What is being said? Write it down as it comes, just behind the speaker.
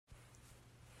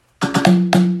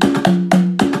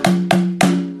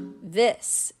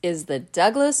This is the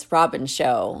Douglas Robbins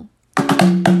Show.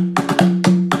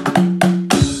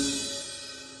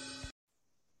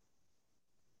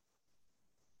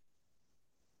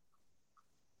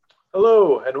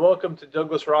 Hello, and welcome to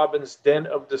Douglas Robbins' Den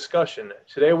of Discussion.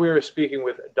 Today we are speaking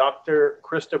with Dr.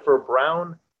 Christopher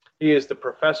Brown. He is the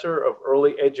professor of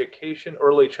early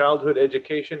childhood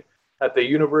education at the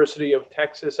University of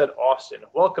Texas at Austin.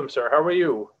 Welcome, sir. How are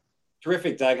you?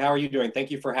 Terrific, Doug. How are you doing? Thank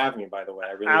you for having me, by the way.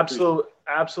 I really appreciate it.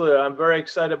 Absolutely. I'm very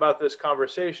excited about this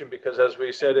conversation because, as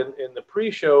we said in the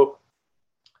pre-show,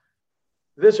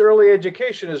 this early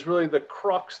education is really the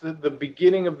crux, the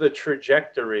beginning of the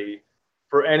trajectory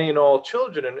for any and all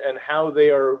children, and how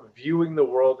they are viewing the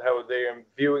world, how they are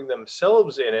viewing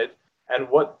themselves in it, and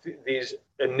what these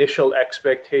initial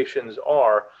expectations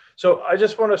are. So I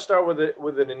just want to start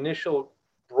with an initial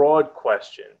broad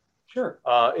question. Sure.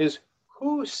 Is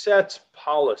who sets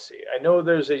policy? I know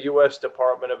there's a U.S.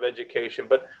 Department of Education,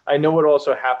 but I know it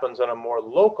also happens on a more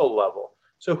local level.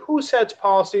 So who sets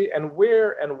policy, and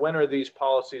where and when are these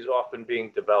policies often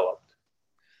being developed?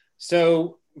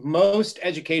 So most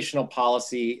educational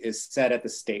policy is set at the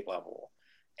state level.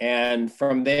 And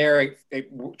from there,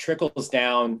 it trickles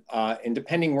down. And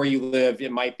depending where you live,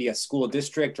 it might be a school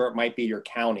district or it might be your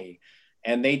county.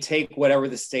 And they take whatever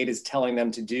the state is telling them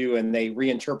to do and they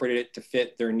reinterpret it to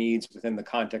fit their needs within the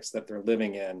context that they're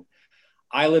living in.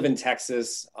 I live in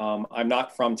Texas. I'm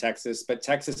not from Texas, but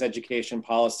Texas education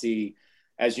policy,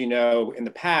 as you know, in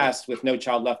the past with No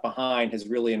Child Left Behind, has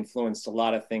really influenced a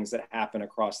lot of things that happen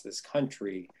across this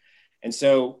country. And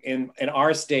so in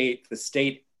our state, the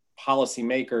state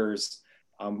policymakers,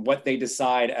 what they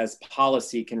decide as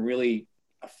policy can really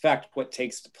affect what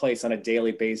takes place on a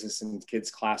daily basis in kids'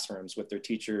 classrooms with their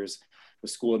teachers, with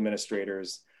school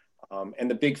administrators. And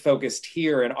the big focus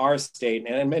here in our state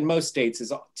and in most states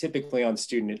is typically on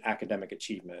student academic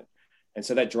achievement. And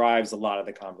so that drives a lot of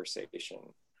the conversation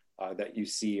that you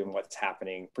see and what's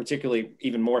happening, particularly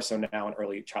even more so now in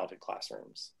early childhood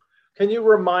classrooms. Can you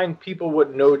remind people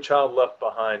what No Child Left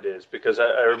Behind is? Because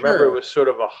I remember Sure. It was sort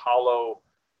of a hollow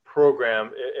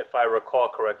program, if I recall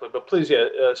correctly. But please,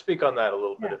 speak on that a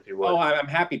little bit, if you would. Oh, I'm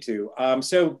happy to.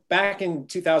 So back in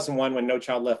 2001, when No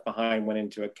Child Left Behind went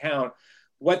into account,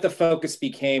 what the focus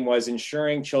became was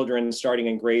ensuring children starting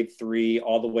in grade 3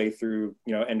 all the way through,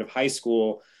 end of high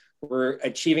school were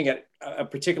achieving at a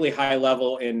particularly high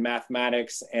level in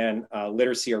mathematics and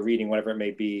literacy or reading, whatever it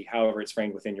may be, however it's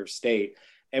framed within your state.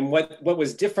 And what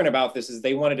was different about this is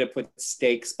they wanted to put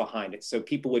stakes behind it. So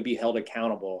people would be held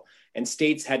accountable and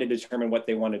states had to determine what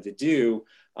they wanted to do.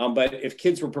 But if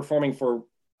kids were performing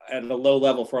at a low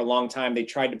level for a long time, they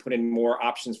tried to put in more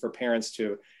options for parents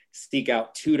to seek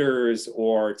out tutors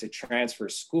or to transfer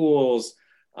schools.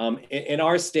 In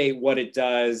our state, what it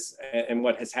does and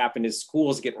what has happened is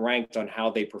schools get ranked on how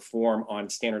they perform on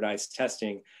standardized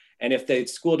testing. And if the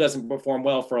school doesn't perform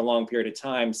well for a long period of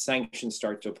time, sanctions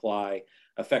start to apply,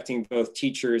 affecting both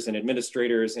teachers and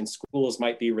administrators, and schools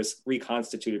might be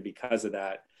reconstituted because of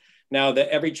that. Now,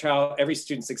 the Every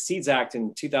Student Succeeds Act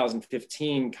in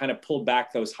 2015 kind of pulled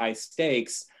back those high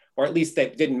stakes, or at least they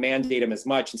didn't mandate them as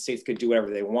much, and states could do whatever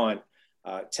they want.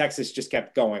 Texas just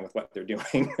kept going with what they're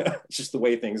doing. It's just the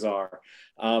way things are.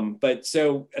 But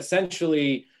so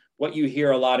essentially, what you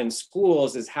hear a lot in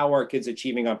schools is how are kids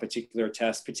achieving on particular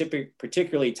tests,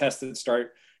 particularly tests that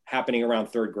start happening around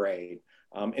third grade.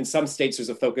 In some states, there's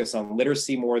a focus on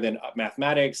literacy more than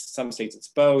mathematics. Some states, it's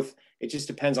both. It just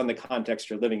depends on the context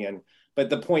you're living in.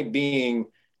 But the point being,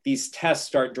 these tests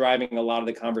start driving a lot of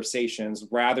the conversations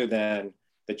rather than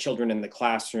the children in the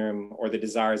classroom or the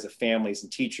desires of families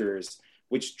and teachers,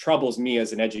 which troubles me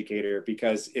as an educator,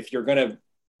 because if you're going to,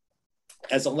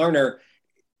 as a learner,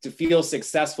 to feel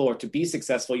successful or to be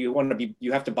successful,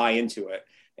 you have to buy into it.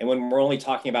 And when we're only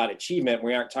talking about achievement,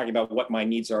 we aren't talking about what my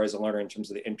needs are as a learner in terms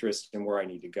of the interest and where I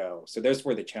need to go. So there's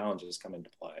where the challenges come into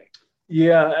play.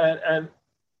 Yeah, and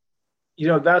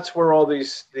that's where all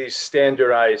these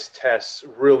standardized tests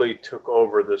really took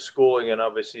over the schooling. And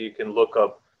obviously you can look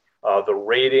up the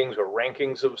ratings or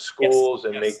rankings of schools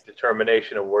and make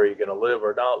determination of where you're going to live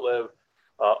or not live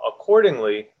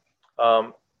accordingly.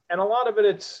 And a lot of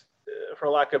it's, for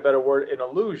lack of a better word, an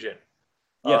illusion.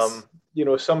 Yes.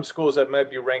 Some schools that might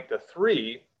be ranked a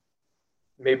 3,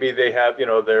 maybe they have,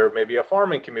 they're maybe a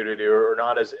farming community or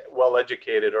not as well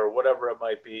educated or whatever it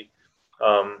might be.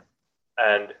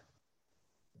 And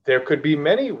there could be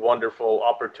many wonderful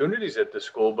opportunities at the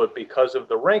school, but because of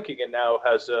the ranking, it now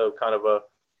has a kind of a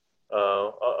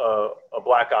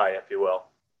black eye, if you will.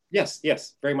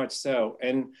 Yes, very much so.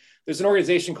 And there's an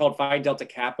organization called Phi Delta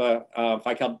Kappa,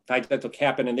 Phi Delta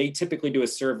Kappa, and they typically do a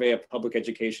survey of public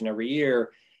education every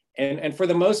year. And for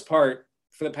the most part,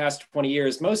 for the past 20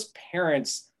 years, most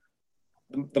parents,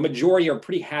 the majority are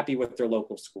pretty happy with their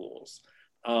local schools.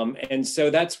 And so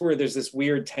that's where there's this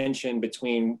weird tension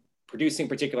between producing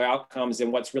particular outcomes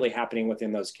and what's really happening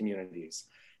within those communities.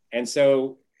 And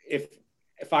so if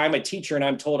I'm a teacher and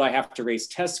I'm told I have to raise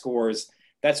test scores,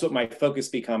 that's what my focus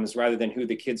becomes rather than who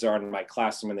the kids are in my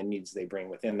classroom and the needs they bring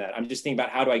within that. I'm just thinking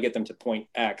about how do I get them to point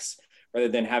X rather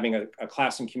than having a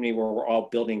classroom community where we're all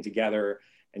building together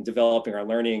and developing our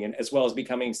learning, and as well as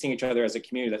seeing each other as a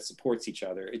community that supports each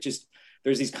other.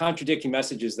 There's these contradicting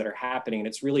messages that are happening, and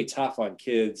it's really tough on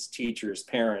kids, teachers,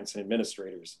 parents, and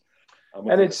administrators.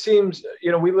 And it seems,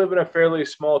 we live in a fairly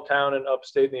small town in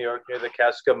upstate New York near the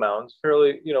Catskill Mountains,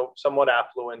 fairly, somewhat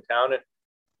affluent town. And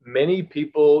many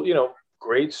people,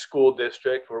 great school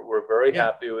district, we're very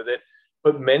happy with it.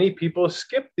 But many people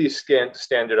skip these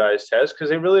standardized tests because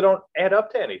they really don't add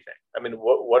up to anything. I mean,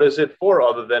 what is it for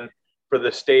other than for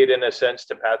the state, in a sense,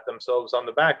 to pat themselves on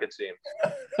the back, it seems?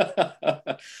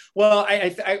 Well,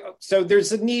 so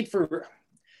there's a need for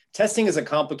testing is a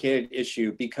complicated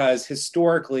issue because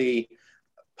historically,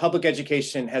 public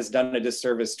education has done a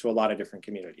disservice to a lot of different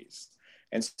communities.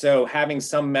 And so having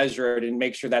some measure and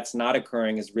make sure that's not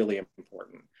occurring is really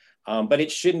important. But it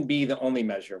shouldn't be the only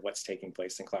measure of what's taking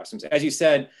place in classrooms. As you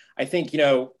said, I think,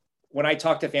 when I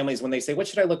talk to families, when they say, what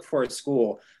should I look for at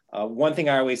school? One thing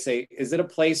I always say, is it a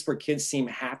place where kids seem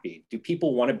happy? Do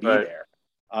people want to be there?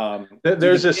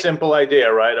 There's a simple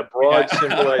idea, right? A broad,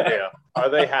 simple idea. Are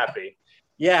they happy?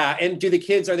 Yeah. And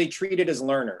are they treated as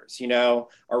learners, or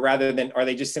rather than, are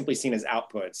they just simply seen as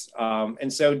outputs?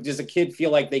 And so does a kid feel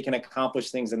like they can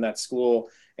accomplish things in that school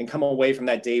and come away from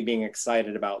that day being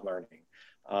excited about learning?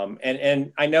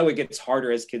 And I know it gets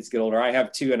harder as kids get older. I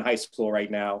have 2 in high school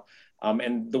right now.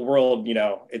 And the world,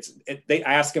 they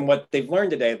ask them what they've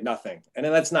learned today, nothing. And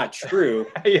then that's not true.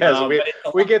 Yes,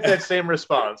 we get that same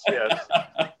response. Yes.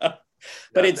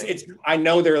 But I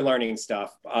know they're learning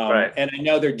stuff. Right. And I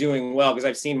know they're doing well because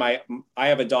I've seen I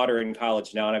have a daughter in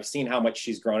college now, and I've seen how much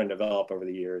she's grown and developed over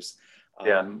the years.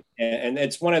 And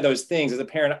it's one of those things as a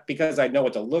parent, because I know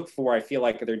what to look for, I feel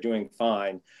like they're doing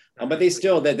fine. But they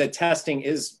still, the testing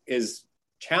is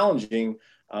challenging.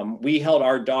 We held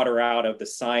our daughter out of the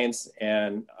science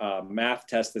and math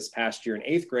test this past year in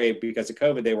 8th grade because of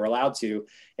COVID. They were allowed to,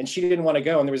 and she didn't want to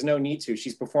go, and there was no need to.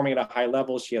 She's performing at a high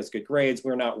level. She has good grades.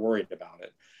 We're not worried about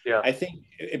it. Yeah. I think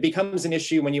it becomes an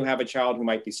issue when you have a child who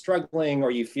might be struggling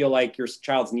or you feel like your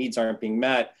child's needs aren't being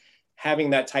met. Having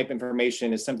that type of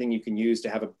information is something you can use to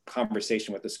have a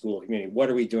conversation with the school community. What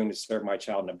are we doing to serve my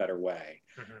child in a better way?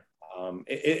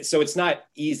 Mm-hmm. So it's not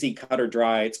easy, cut or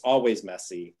dry. It's always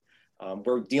messy.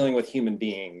 We're dealing with human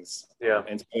beings.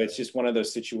 And so it's just one of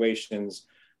those situations.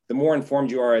 The more informed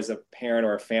you are as a parent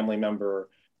or a family member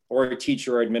or a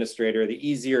teacher or administrator, the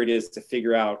easier it is to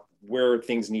figure out where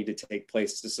things need to take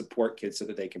place to support kids so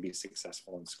that they can be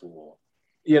successful in school.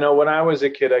 When I was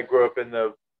a kid, I grew up in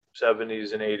the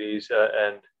 70s and 80s,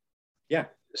 and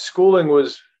schooling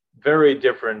was very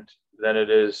different than it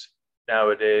is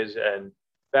nowadays. And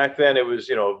back then it was,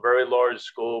 a very large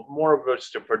school, more of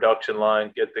just a production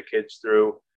line, get the kids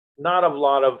through, not a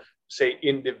lot of, say,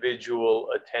 individual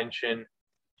attention.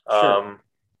 Sure.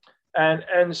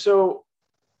 And so,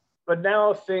 but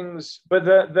now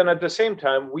then at the same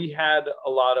time, we had a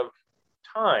lot of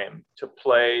time to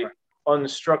play,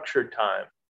 unstructured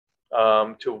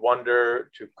time, to wonder,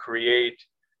 to create.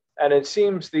 And it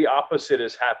seems the opposite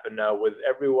has happened now with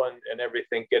everyone and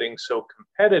everything getting so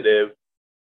competitive.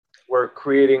 We're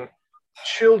creating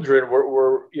children,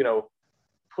 we're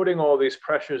putting all these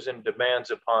pressures and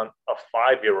demands upon a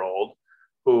 5-year-old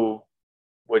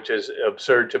which is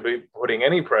absurd to be putting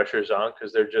any pressures on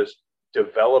because they're just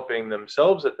developing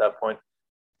themselves at that point.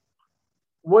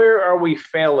 Where are we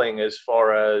failing as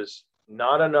far as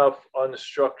not enough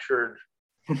unstructured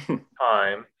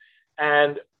time?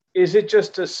 And is it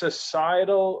just a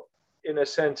societal, in a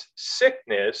sense,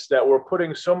 sickness that we're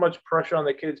putting so much pressure on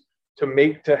the kids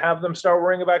to have them start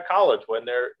worrying about college when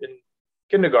they're in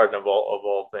kindergarten of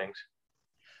all things?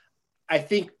 I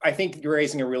think you're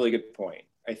raising a really good point.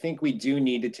 I think we do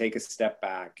need to take a step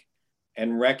back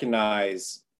and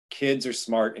recognize kids are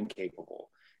smart and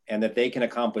capable and that they can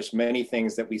accomplish many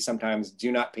things that we sometimes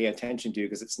do not pay attention to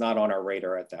because it's not on our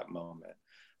radar at that moment.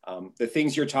 The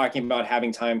things you're talking about,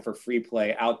 having time for free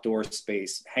play, outdoor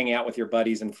space, hanging out with your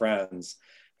buddies and friends,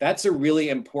 that's a really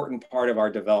important part of our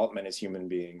development as human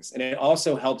beings. And it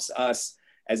also helps us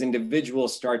as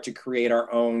individuals start to create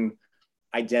our own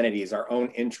identities, our own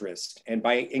interests. And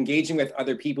by engaging with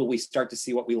other people, we start to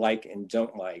see what we like and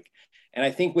don't like. And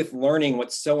I think with learning,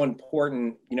 what's so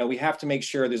important, we have to make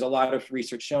sure, there's a lot of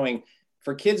research showing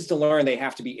for kids to learn, they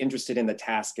have to be interested in the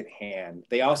task at hand.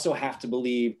 They also have to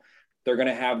believe they're going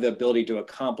to have the ability to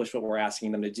accomplish what we're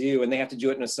asking them to do, and they have to do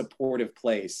it in a supportive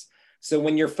place. So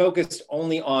when you're focused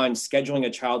only on scheduling a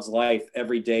child's life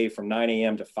every day from 9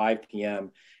 a.m. to 5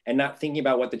 p.m. and not thinking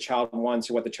about what the child wants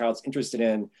or what the child's interested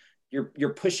in,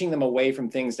 you're pushing them away from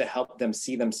things that help them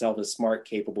see themselves as smart,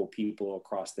 capable people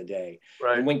across the day.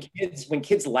 Right. And when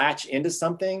kids latch into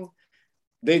something,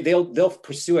 they'll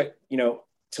pursue it,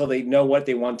 till they know what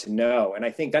they want to know. And I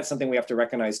think that's something we have to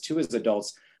recognize too as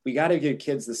adults. We got to give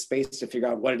kids the space to figure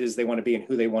out what it is they want to be and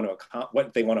who they want to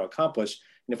what they want to accomplish.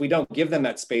 And if we don't give them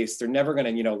that space, they're never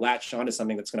going to, latch onto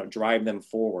something that's going to drive them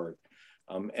forward.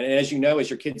 And as you know, as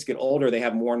your kids get older, they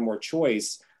have more and more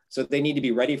choice. So they need to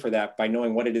be ready for that by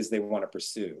knowing what it is they want to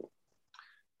pursue.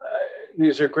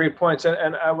 These are great points.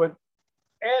 And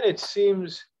it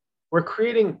seems we're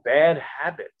creating bad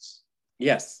habits.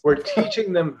 Yes. We're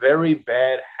teaching them very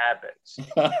bad habits.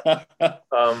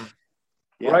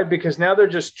 Yeah. Right? Because now they're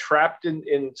just trapped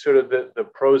in sort of the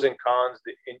pros and cons,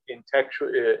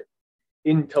 the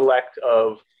intellect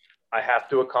of, I have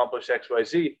to accomplish X, Y,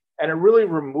 Z. And it really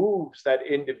removes that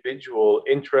individual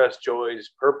interest, joys,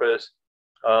 purpose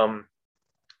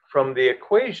from the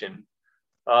equation.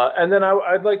 And then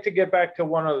I'd like to get back to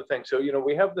one other thing. So,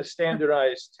 we have the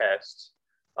standardized tests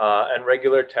and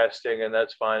regular testing, and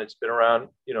that's fine. It's been around,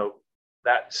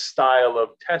 that style of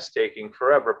test taking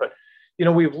forever. But,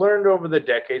 we've learned over the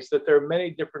decades that there are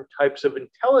many different types of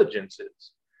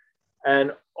intelligences.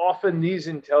 And often these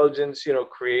intelligence,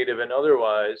 creative and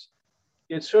otherwise,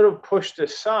 it's sort of pushed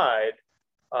aside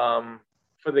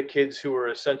for the kids who are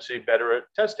essentially better at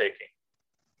test taking.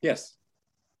 Yes.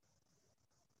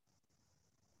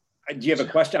 Do you have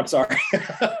a question? I'm sorry.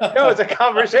 No, it's a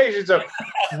conversation. So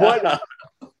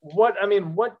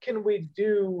what can we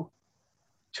do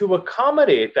to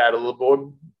accommodate that a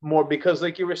little more? Because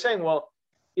like you were saying, well,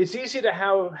 it's easy to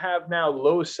have now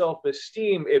low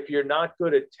self-esteem if you're not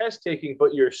good at test taking,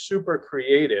 but you're super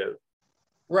creative.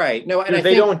 Right. No, and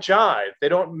they don't jive. They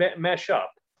don't mesh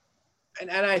up.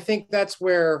 And I think that's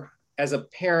where, as a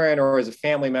parent or as a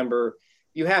family member,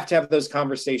 you have to have those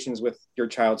conversations with your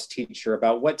child's teacher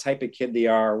about what type of kid they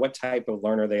are, what type of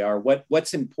learner they are,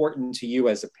 what's important to you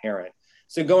as a parent.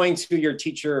 So going to your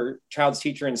child's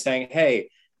teacher and saying, hey,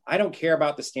 I don't care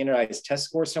about the standardized test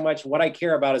score so much. What I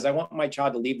care about is I want my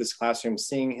child to leave this classroom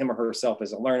seeing him or herself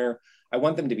as a learner. I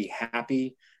want them to be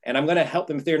happy, and I'm going to help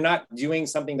them. If they're not doing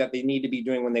something that they need to be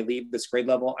doing when they leave this grade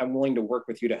level, I'm willing to work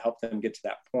with you to help them get to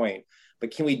that point.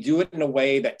 But can we do it in a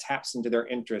way that taps into their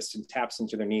interests and taps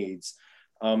into their needs,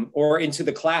 or into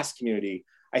the class community?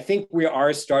 I think we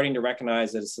are starting to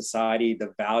recognize as a society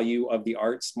the value of the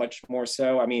arts much more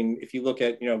so. I mean, if you look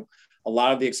at, a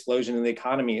lot of the explosion in the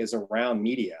economy is around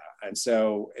media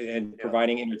and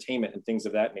providing entertainment and things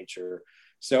of that nature.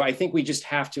 So I think we just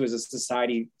have to, as a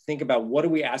society, think about what are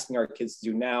we asking our kids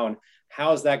to do now, and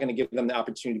how is that going to give them the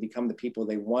opportunity to become the people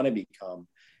they want to become?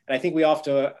 And I think we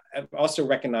also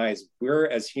recognize we're,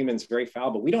 as humans, very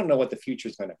fallible. We don't know what the future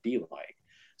is going to be like.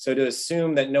 So to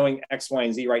assume that knowing X, Y,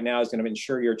 and Z right now is going to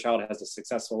ensure your child has a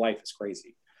successful life is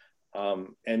crazy.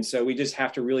 And so we just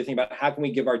have to really think about how can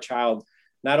we give our child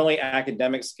not only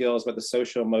academic skills, but the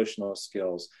social emotional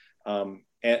skills,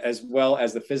 as well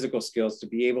as the physical skills to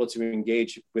be able to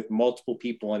engage with multiple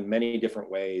people in many different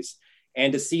ways,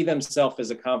 and to see themselves as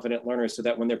a confident learner, so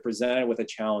that when they're presented with a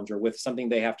challenge or with something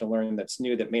they have to learn that's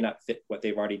new that may not fit what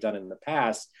they've already done in the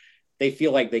past, they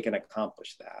feel like they can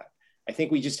accomplish that. I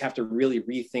think we just have to really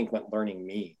rethink what learning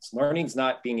means. Learning's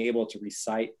not being able to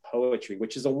recite poetry,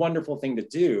 which is a wonderful thing to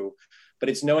do, but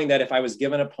it's knowing that if I was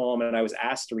given a poem and I was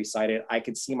asked to recite it, I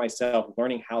could see myself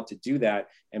learning how to do that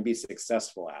and be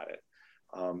successful at it.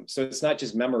 So it's not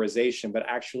just memorization, but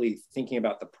actually thinking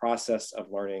about the process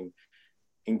of learning,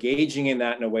 engaging in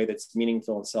that in a way that's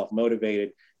meaningful and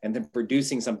self-motivated, and then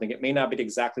producing something. It may not be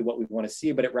exactly what we want to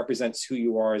see, but it represents who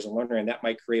you are as a learner, and that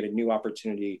might create a new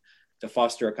opportunity to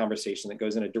foster a conversation that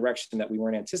goes in a direction that we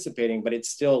weren't anticipating, but it's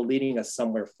still leading us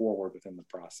somewhere forward within the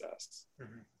process.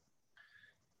 Mm-hmm.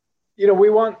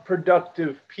 We want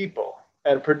productive people,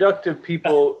 and productive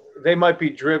people, they might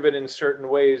be driven in certain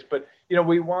ways, but,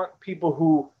 we want people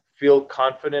who feel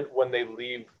confident when they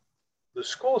leave the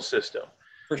school system.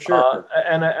 For sure.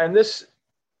 And this,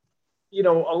 a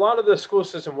lot of the school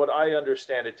system, what I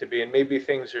understand it to be, and maybe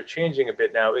things are changing a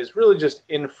bit now, is really just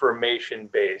information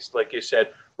based. Like you said,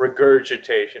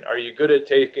 regurgitation. Are you good at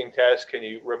taking tests? Can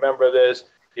you remember this?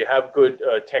 Do you have good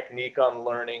technique on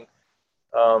learning?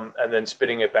 and then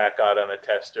spitting it back out on a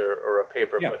test or a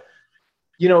paper. Yeah.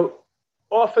 But,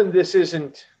 often this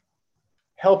isn't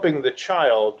helping the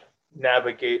child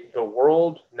navigate the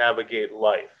world, navigate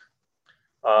life.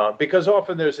 Because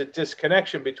often there's a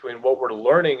disconnection between what we're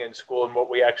learning in school and what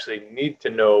we actually need to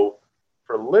know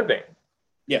for living.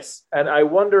 Yes. And I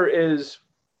wonder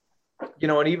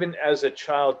and even as a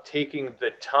child taking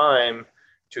the time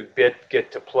to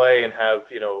get to play and have,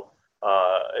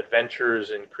 adventures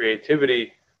and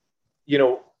creativity,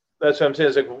 that's what I'm saying.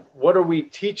 Is like, what are we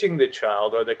teaching the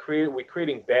child? Are we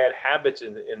creating bad habits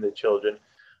in the children?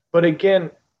 But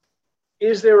again,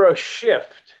 is there a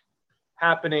shift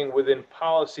happening within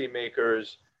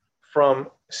policymakers from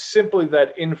simply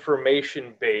that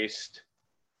information-based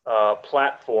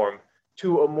platform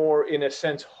to a more, in a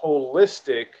sense,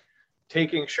 holistic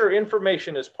taking? Sure,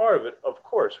 information is part of it. Of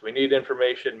course, we need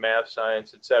information, math,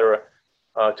 science, etc.,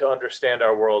 to understand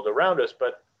our world around us.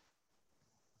 But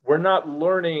we're not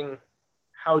learning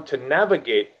how to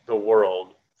navigate the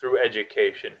world through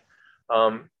education.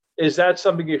 Is that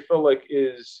something you feel like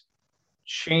is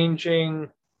changing?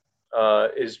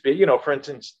 For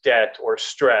instance, debt or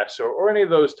stress or any of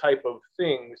those type of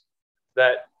things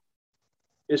that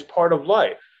is part of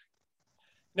life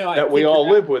that we all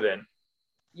live within?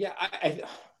 Yeah,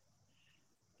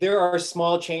 there are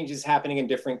small changes happening in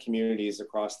different communities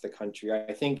across the country.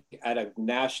 I think at a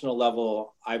national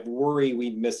level, I worry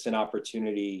we missed an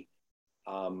opportunity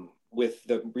with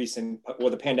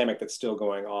the pandemic that's still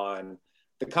going on.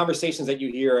 The conversations that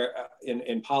you hear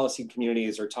in policy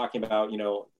communities are talking about,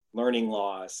 learning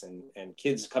loss and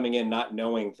kids coming in not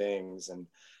knowing things. And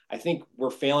I think we're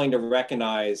failing to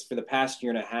recognize for the past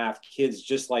year and a half, kids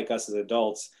just like us as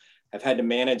adults have had to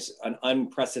manage an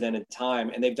unprecedented time.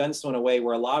 And they've done so in a way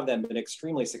where a lot of them have been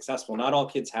extremely successful. Not all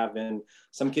kids have been.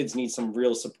 Some kids need some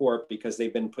real support because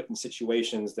they've been put in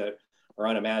situations that are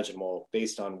unimaginable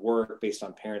based on work, based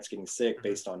on parents getting sick,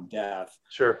 based on death.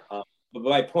 Sure. But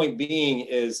my point being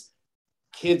is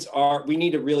we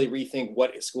need to really rethink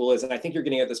what school is. And I think you're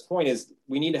getting at this point is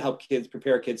we need to help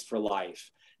prepare kids for life.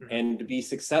 Mm-hmm. And to be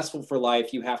successful for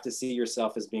life, you have to see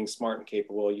yourself as being smart and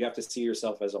capable. You have to see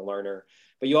yourself as a learner,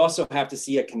 but you also have to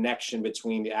see a connection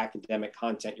between the academic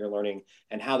content you're learning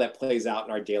and how that plays out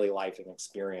in our daily life and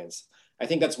experience. I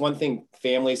think that's one thing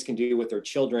families can do with their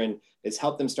children is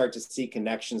help them start to see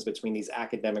connections between these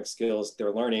academic skills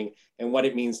they're learning and what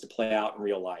it means to play out in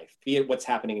real life, be it what's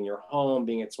happening in your home,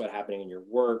 being it's what's happening in your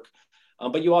work.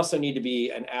 But you also need to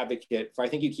be an advocate for, I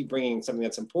think you keep bringing something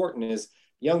that's important is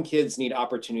young kids need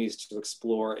opportunities to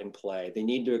explore and play. They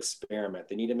need to experiment.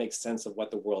 They need to make sense of what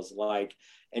the world's like.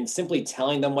 And simply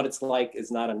telling them what it's like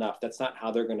is not enough. That's not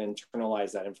how they're going to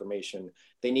internalize that information.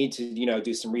 They need to,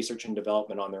 do some research and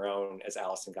development on their own, as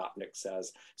Alison Gopnik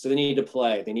says. So they need to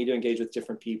play. They need to engage with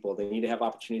different people. They need to have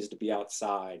opportunities to be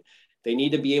outside. They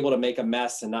need to be able to make a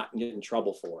mess and not get in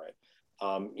trouble for it.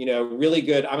 Really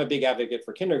good. I'm a big advocate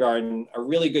for kindergarten. A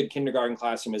really good kindergarten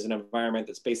classroom is an environment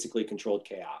that's basically controlled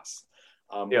chaos.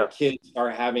 Where kids are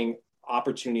having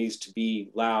opportunities to be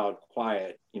loud,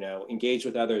 quiet, engage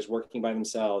with others, working by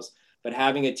themselves, but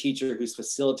having a teacher who's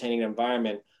facilitating an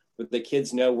environment where the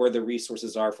kids know where the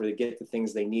resources are for to get the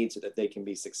things they need so that they can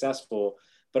be successful.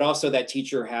 But also that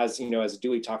teacher has, as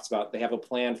Dewey talks about, they have a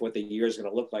plan for what the year is going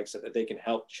to look like so that they can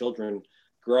help children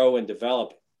grow and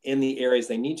develop in the areas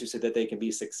they need to so that they can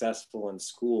be successful in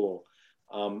school.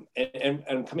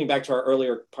 And coming back to our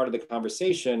earlier part of the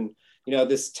conversation,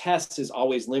 this test is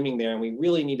always looming there, and we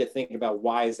really need to think about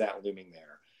why is that looming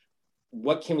there?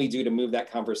 What can we do to move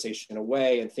that conversation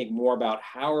away and think more about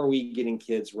how are we getting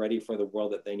kids ready for the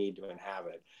world that they need to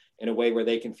inhabit in a way where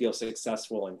they can feel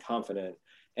successful and confident?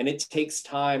 And it takes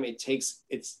time.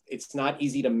 It's not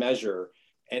easy to measure,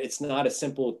 and it's not a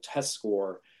simple test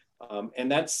score. And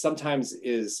that sometimes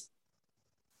is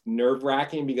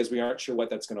nerve-wracking because we aren't sure what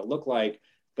that's going to look like.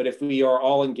 But if we are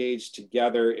all engaged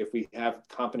together, if we have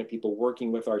competent people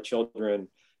working with our children,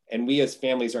 and we as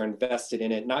families are invested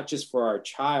in it, not just for our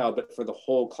child, but for the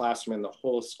whole classroom and the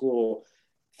whole school,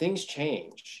 things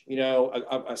change.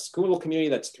 A school community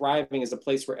that's thriving is a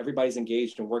place where everybody's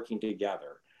engaged and working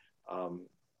together.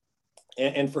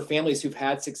 And for families who've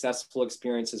had successful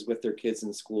experiences with their kids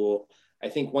in school, I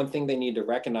think one thing they need to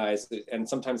recognize, and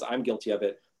sometimes I'm guilty of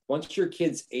it, once your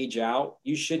kids age out,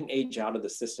 you shouldn't age out of the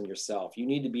system yourself. You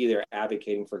need to be there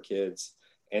advocating for kids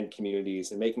and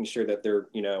communities and making sure that they're,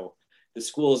 the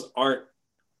schools aren't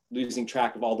losing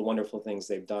track of all the wonderful things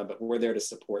they've done, but we're there to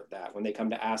support that. When they come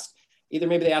to ask, either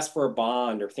maybe they ask for a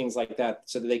bond or things like that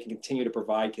so that they can continue to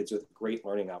provide kids with great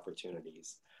learning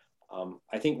opportunities.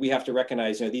 I think we have to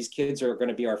recognize, these kids are going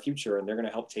to be our future, and they're going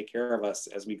to help take care of us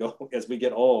as we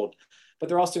get old, but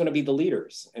they're also going to be the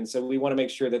leaders. And so we want to make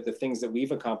sure that the things that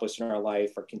we've accomplished in our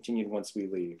life are continued once we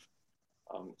leave.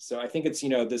 So I think it's,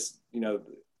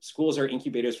 schools are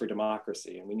incubators for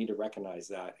democracy, and we need to recognize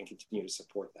that and continue to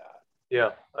support that.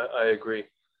 Yeah, I agree.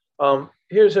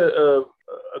 Here's a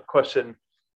question.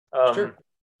 Sure.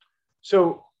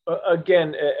 So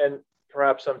again, and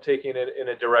perhaps I'm taking it in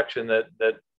a direction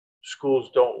that schools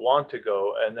don't want to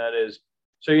go, and that is,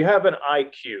 so you have an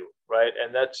IQ, right?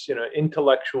 And that's,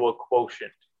 intellectual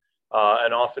quotient.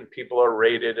 And often people are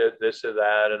rated at this or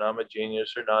that, and I'm a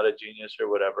genius or not a genius or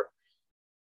whatever.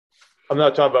 I'm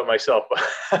not talking about myself,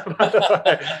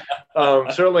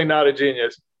 but certainly not a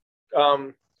genius.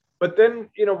 But then,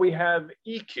 we have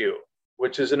EQ,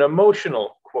 which is an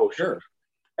emotional quotient. Sure.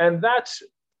 And that's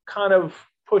kind of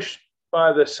pushed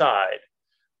by the side.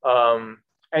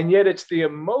 And yet it's the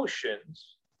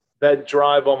emotions that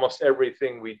drive almost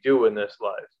everything we do in this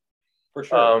life. For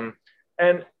sure.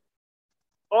 And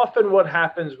often what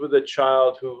happens with a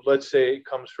child who, let's say,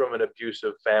 comes from an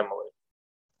abusive family,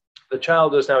 the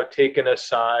child is now taken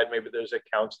aside. Maybe there's a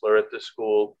counselor at the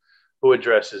school who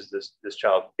addresses this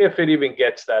child, if it even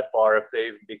gets that far, if they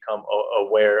even become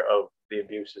aware of the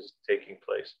abuses taking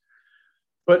place.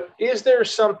 But is there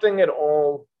something at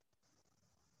all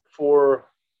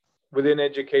within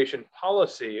education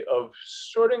policy of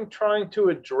trying to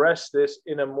address this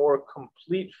in a more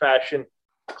complete fashion,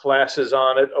 classes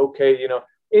on it? Okay,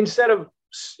 instead of,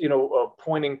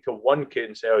 pointing to one kid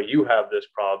and say, oh, you have this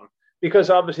problem, because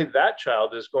obviously that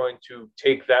child is going to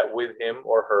take that with him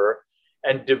or her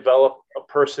and develop a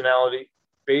personality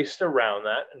based around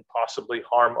that and possibly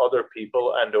harm other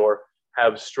people and or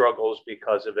have struggles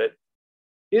because of it.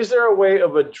 Is there a way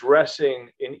of addressing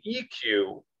an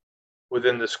EQ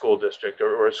within the school district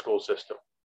or a school system?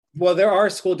 Well, there are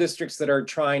school districts that are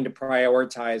trying to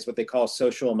prioritize what they call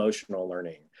social emotional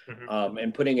learning,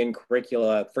 and putting in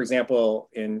curricula. For example,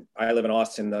 I live in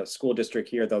Austin, the school district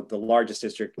here, the largest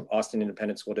district, Austin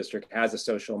Independent School District, has a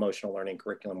social emotional learning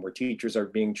curriculum where teachers are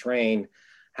being trained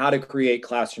how to create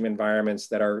classroom environments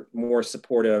that are more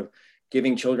supportive,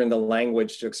 giving children the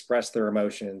language to express their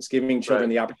emotions, giving children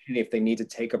the opportunity, if they need to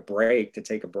take a break, to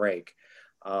take a break.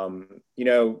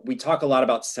 We talk a lot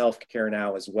about self-care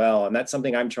now as well. And that's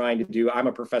something I'm trying to do. I'm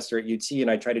a professor at UT, and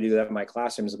I try to do that in my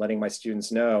classrooms, letting my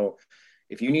students know,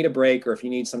 if you need a break or if you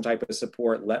need some type of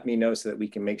support, let me know so that we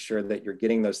can make sure that you're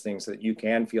getting those things so that you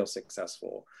can feel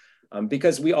successful.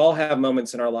 Because we all have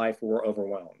moments in our life where we're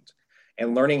overwhelmed.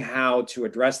 And learning how to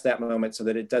address that moment so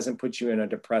that it doesn't put you in a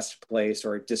depressed place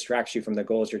or distracts you from the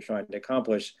goals you're trying to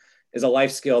accomplish is a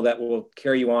life skill that will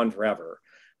carry you on forever.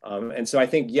 And so I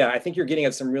think you're getting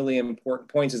at some really important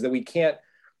points, is that we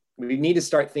need to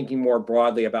start thinking more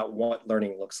broadly about what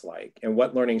learning looks like and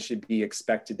what learning should be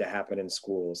expected to happen in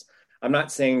schools. I'm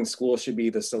not saying schools should be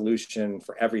the solution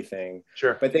for everything,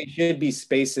 sure, but they should be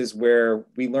spaces where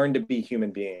we learn to be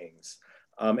human beings.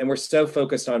 And we're so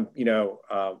focused on,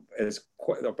 as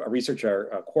a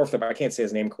researcher, Korthoff, I can't say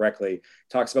his name correctly,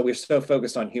 talks about, we're so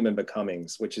focused on human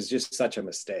becomings, which is just such a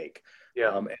mistake.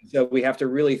 Yeah. And so we have to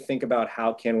really think about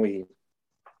how can we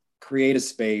create a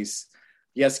space.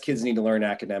 Yes, kids need to learn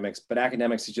academics, but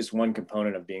academics is just one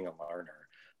component of being a learner.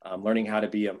 Learning how to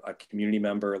be a community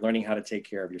member, learning how to take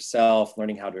care of yourself,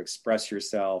 learning how to express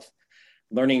yourself,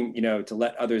 learning, to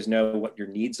let others know what your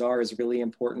needs are is really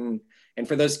important. And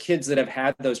for those kids that have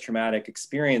had those traumatic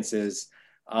experiences,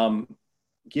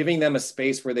 giving them a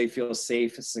space where they feel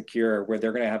safe and secure, where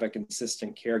they're going to have a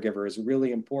consistent caregiver is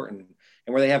really important.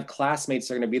 And where they have classmates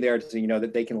that are going to be there to,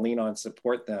 that they can lean on,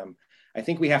 support them. I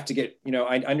think we have to get,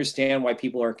 I understand why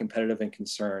people are competitive and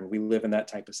concerned. We live in that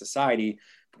type of society.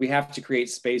 But we have to create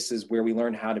spaces where we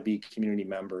learn how to be community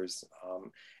members.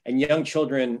 And young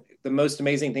children, the most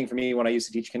amazing thing for me when I used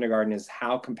to teach kindergarten is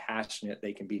how compassionate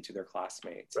they can be to their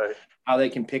classmates, right, how they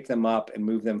can pick them up and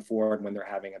move them forward when they're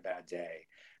having a bad day,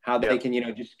 how they can,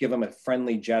 just give them a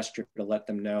friendly gesture to let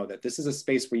them know that this is a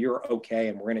space where you're okay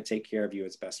and we're going to take care of you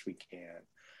as best we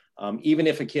can. Even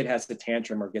if a kid has a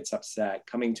tantrum or gets upset,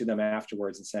 coming to them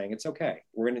afterwards and saying, it's okay.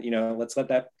 We're going to, let's let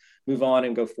that move on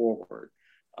and go forward.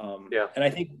 And I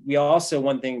think we also,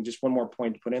 one more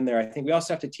point to put in there, I think we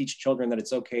also have to teach children that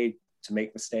it's okay to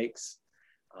make mistakes.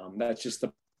 That's just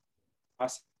the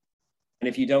process. And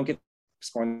if you don't get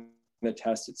score on the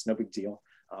test, it's no big deal.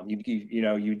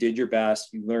 You did your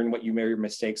best, you learned what your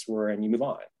mistakes were, and you move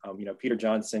on. Peter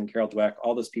Johnson, Carol Dweck,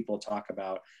 all those people talk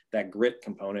about that grit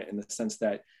component in the sense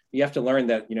that you have to learn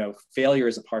that, failure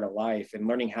is a part of life, and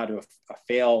learning how to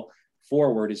fail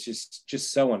forward is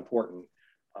just so important.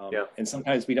 And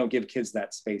sometimes we don't give kids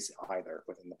that space either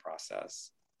within the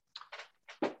process.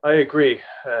 I agree.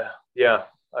 I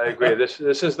agree. This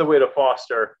is the way to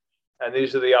foster, and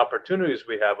these are the opportunities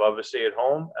we have, obviously, at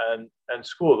home and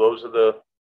school. Those are the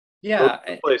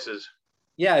places.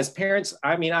 Yeah, as parents,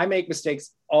 I mean, I make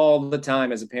mistakes all the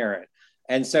time as a parent.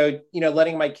 And so,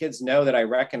 letting my kids know that I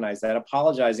recognize that,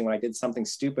 apologizing when I did something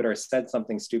stupid or said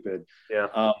something stupid,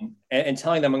 and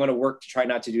telling them I'm going to work to try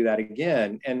not to do that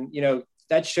again. And,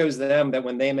 that shows them that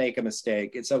when they make a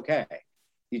mistake, it's okay.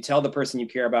 You tell the person you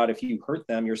care about, if you hurt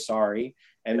them, you're sorry,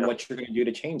 and what you're going to do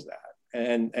to change that.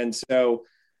 And so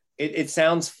it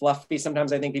sounds fluffy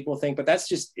sometimes, I think people think, but that's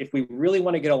just, if we really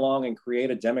want to get along and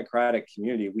create a democratic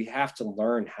community, we have to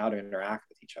learn how to interact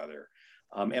with each other.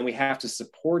 And we have to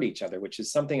support each other, which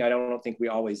is something I don't think we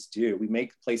always do. We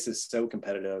make places so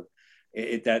competitive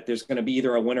that there's going to be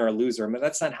either a winner or a loser. I mean,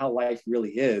 that's not how life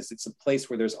really is. It's a place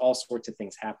where there's all sorts of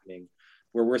things happening,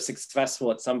 where we're successful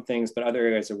at some things, but other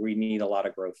areas where we need a lot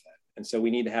of growth in. And so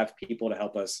we need to have people to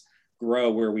help us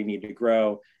grow where we need to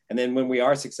grow. And then when we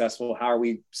are successful, how are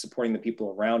we supporting the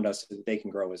people around us so that they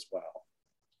can grow as well?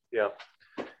 Yeah.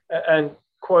 And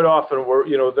quite often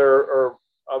there are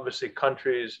obviously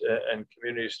countries and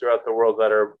communities throughout the world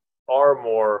that are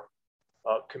more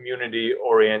community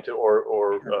oriented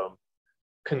or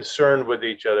concerned with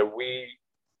each other. We,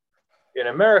 in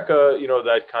America,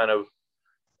 that kind of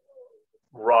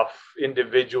rough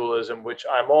individualism, which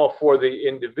I'm all for the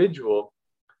individual,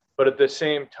 but at the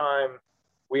same time,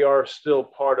 we are still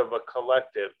part of a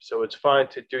collective. So it's fine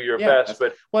to do your best,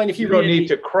 but and if you don't need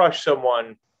to crush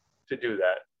someone to do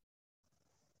that.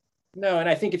 No, and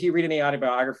I think if you read any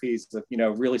autobiographies of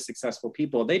really successful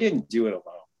people, they didn't do it alone.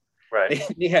 Right.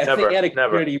 They had a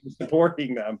community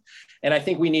supporting them, and I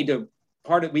think we need to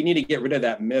get rid of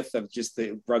that myth of just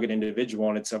the rugged individual.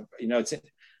 And it's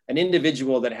an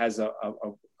individual that has a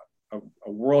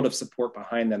world of support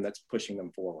behind them that's pushing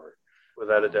them forward.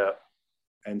 Without a doubt.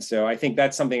 And so I think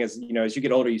that's something, as you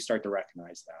get older, you start to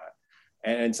recognize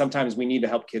that. And sometimes we need to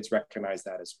help kids recognize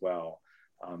that as well.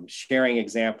 Sharing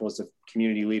examples of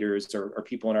community leaders or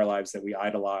people in our lives that we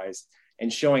idolize,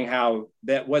 and showing how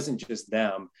that wasn't just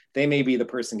them. They may be the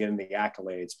person getting the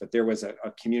accolades, but there was a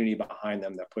community behind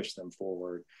them that pushed them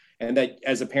forward. And that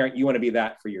as a parent, you want to be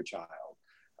that for your child,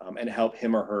 and help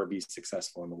him or her be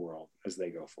successful in the world as they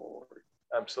go forward.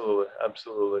 Absolutely.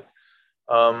 Absolutely.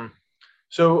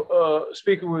 So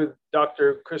speaking with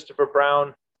Dr. Christopher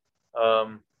Brown,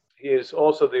 he is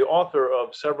also the author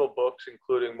of several books,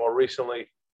 including more recently,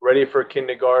 Ready for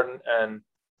Kindergarten, and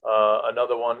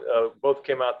another one, both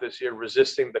came out this year,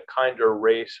 Resisting the Kinder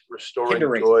Race, Restoring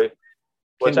Joy.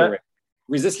 What's that?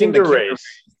 Resisting the Kinder Race.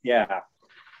 Yeah.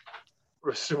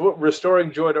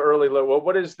 Restoring Joy to Early Life. Well,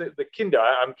 what is the Kinder?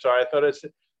 I'm sorry, I thought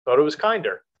it was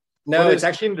Kinder. No, it's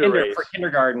actually Kinder for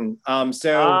kindergarten. Yeah. I'm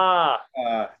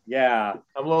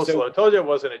a little slow. I told you I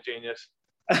wasn't a genius.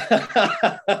 No,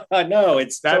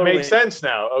 it's that totally makes sense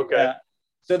now. Okay. Yeah.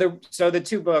 So the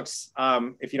two books,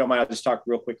 if you don't mind, I'll just talk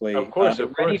real quickly. Of course.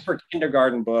 Ready for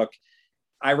Kindergarten book,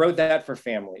 I wrote that for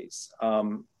families.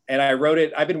 And I wrote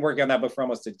it, I've been working on that book for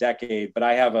almost a decade, but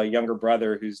I have a younger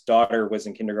brother whose daughter was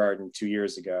in kindergarten 2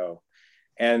 years ago.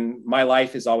 And my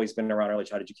life has always been around early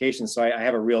childhood education. So I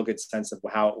have a real good sense of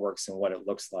how it works and what it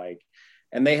looks like.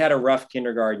 And they had a rough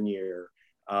kindergarten year,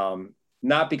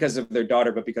 not because of their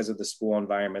daughter, but because of the school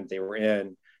environment they were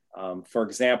in. For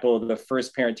example, the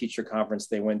first parent-teacher conference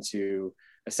they went to,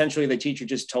 essentially the teacher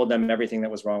just told them everything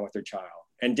that was wrong with their child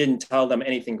and didn't tell them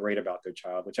anything great about their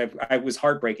child, which I was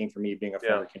heartbreaking for me being a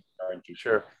former kindergarten teacher.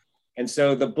 Sure. And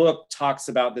so the book talks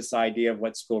about this idea of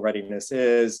what school readiness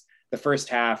is, the first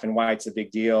half and why it's a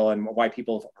big deal and why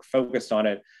people are focused on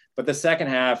it. But the second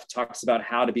half talks about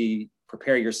how to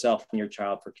prepare yourself and your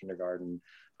child for kindergarten,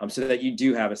 so that you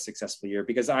do have a successful year.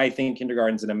 Because I think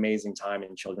kindergarten is an amazing time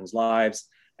in children's lives,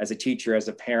 as a teacher, as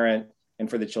a parent, and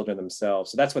for the children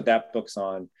themselves. So that's what that book's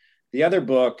on. The other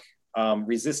book,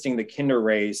 Resisting the Kinder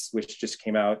Race, which just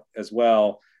came out as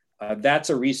well, that's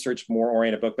a research more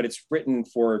oriented book, but it's written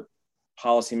for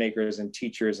policymakers and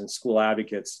teachers and school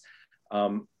advocates.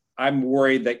 I'm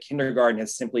worried that kindergarten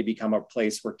has simply become a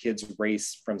place where kids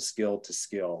race from skill to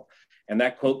skill. And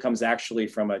that quote comes actually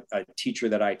from a teacher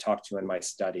that I talked to in my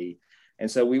study. And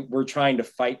so we're trying to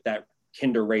fight that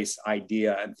kinder race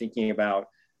idea, and thinking about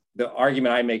the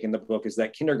argument I make in the book is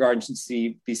that kindergarten should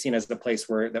be seen as the place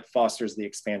that fosters the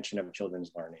expansion of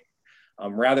children's learning.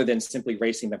 Rather than simply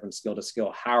racing them from skill to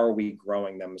skill, how are we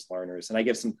growing them as learners? And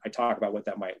I talk about what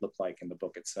that might look like in the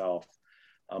book itself.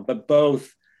 But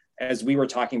both, as we were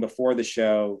talking before the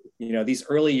show, these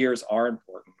early years are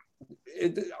important.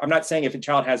 I'm not saying if a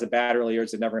child has a bad early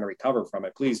years, they're never going to recover from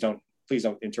it. Please don't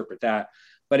interpret that.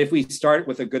 But if we start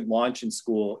with a good launch in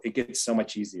school, it gets so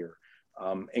much easier.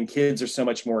 And kids are so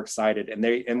much more excited.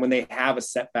 And when they have a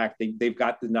setback, they've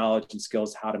got the knowledge and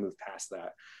skills how to move past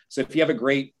that. So if you have a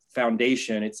great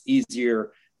foundation, it's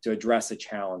easier to address a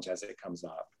challenge as it comes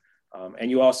up. And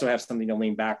you also have something to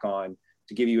lean back on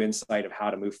to give you insight of how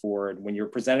to move forward when you're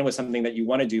presented with something that you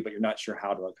want to do, but you're not sure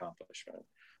how to accomplish it.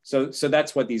 So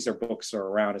that's what these books are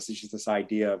around. It's just this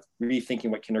idea of rethinking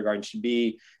what kindergarten should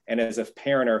be. And as a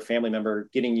parent or a family member,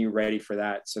 getting you ready for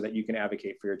that so that you can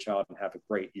advocate for your child and have a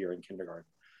great year in kindergarten,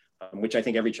 which I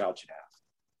think every child should have.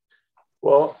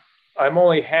 Well, I'm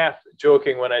only half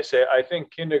joking when I say I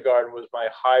think kindergarten was my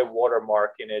high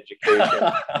watermark in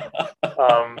education.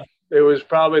 It was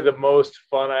probably the most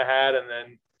fun I had, and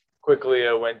then quickly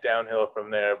it went downhill from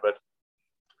there. But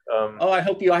I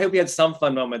hope you had some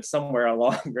fun moments somewhere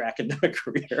along your academic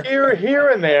career. Here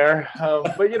and there,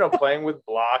 but playing with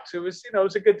blocks, it was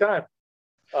a good time.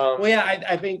 Well, yeah,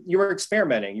 I think you were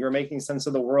experimenting. You were making sense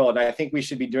of the world. I think we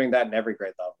should be doing that in every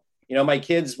grade level. My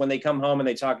kids, when they come home and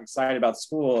they talk excited about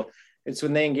school, it's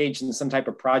when they engage in some type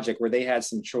of project where they had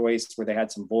some choice, where they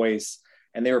had some voice,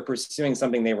 and they were pursuing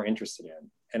something they were interested in.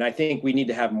 And I think we need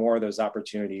to have more of those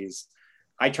opportunities.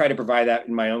 I try to provide that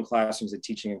in my own classrooms at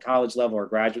teaching in college level or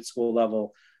graduate school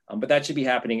level, but that should be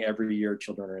happening every year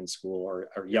children are in school or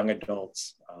young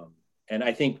adults. And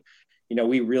I think,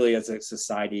 we really as a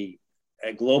society,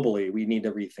 globally, we need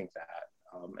to rethink that.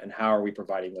 And how are we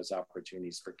providing those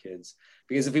opportunities for kids?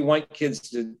 Because if we want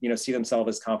kids to, see themselves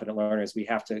as confident learners, we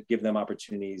have to give them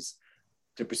opportunities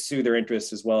to pursue their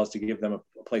interests as well as to give them a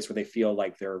place where they feel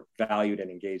like they're valued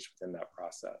and engaged within that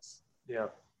process. Yeah.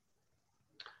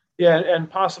 Yeah, and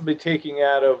possibly taking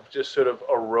out of just sort of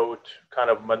a rote kind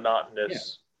of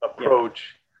monotonous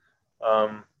approach,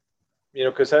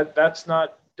 because that's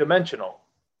not dimensional.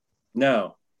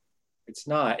 No, it's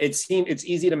not. It's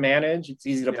easy to manage, it's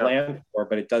easy to plan for,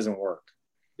 but it doesn't work.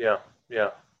 Yeah.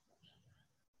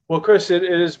 Well, Chris, it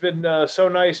has been so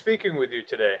nice speaking with you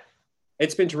today.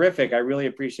 It's been terrific. I really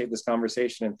appreciate this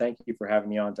conversation, and thank you for having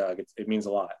me on, Doug. It means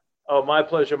a lot. Oh, my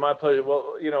pleasure. My pleasure.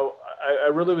 Well, I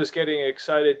really was getting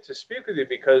excited to speak with you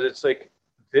because it's like,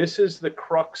 this is the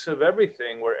crux of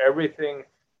everything, where everything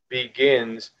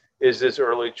begins is this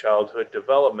early childhood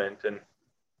development. And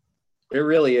it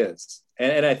really is.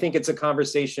 And I think it's a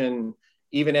conversation,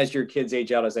 even as your kids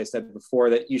age out, as I said before,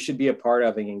 that you should be a part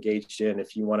of and engaged in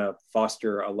if you want to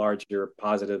foster a larger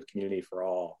positive community for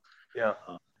all. Yeah.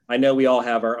 I know we all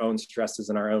have our own stresses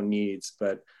and our own needs,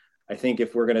 but I think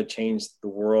if we're going to change the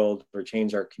world or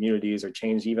change our communities or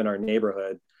change even our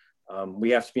neighborhood,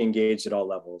 we have to be engaged at all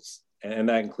levels. And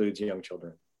that includes young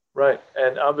children. Right.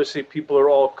 And obviously people are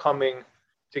all coming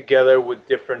together with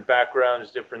different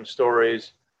backgrounds, different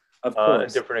stories,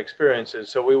 and different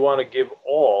experiences. So we want to give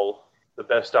all the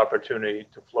best opportunity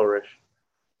to flourish.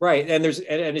 Right. And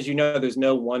as you know, there's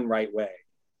no one right way.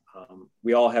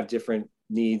 We all have different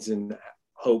needs and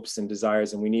hopes and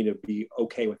desires, and we need to be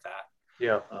okay with that.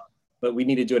 Yeah. But we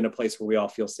need to do it in a place where we all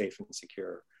feel safe and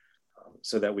secure,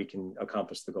 so that we can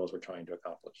accomplish the goals we're trying to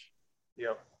accomplish.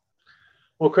 Yeah.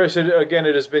 Well, Chris, again,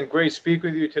 it has been great speaking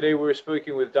with you today. We're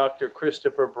speaking with Dr.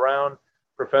 Christopher Brown,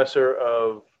 professor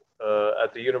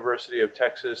at the University of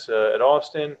Texas at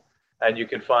Austin. And you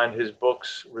can find his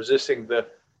books, Resisting the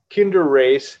Kinder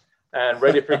Race and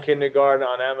Ready for Kindergarten,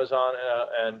 on Amazon.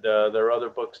 And there are other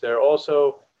books there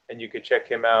also. And you can check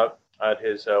him out at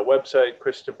his website,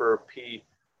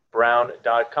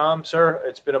 ChristopherPBrown.com. Sir,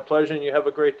 it's been a pleasure, and you have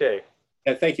a great day.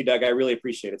 Yeah, thank you, Doug. I really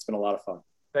appreciate it. It's been a lot of fun.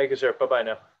 Thank you, sir. Bye-bye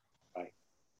now. Bye.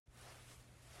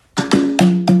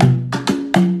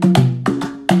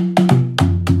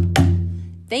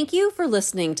 Thank you for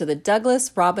listening to the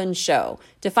Douglas Robbins Show.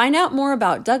 To find out more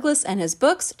about Douglas and his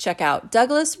books, check out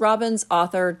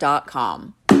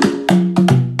DouglasRobbinsAuthor.com.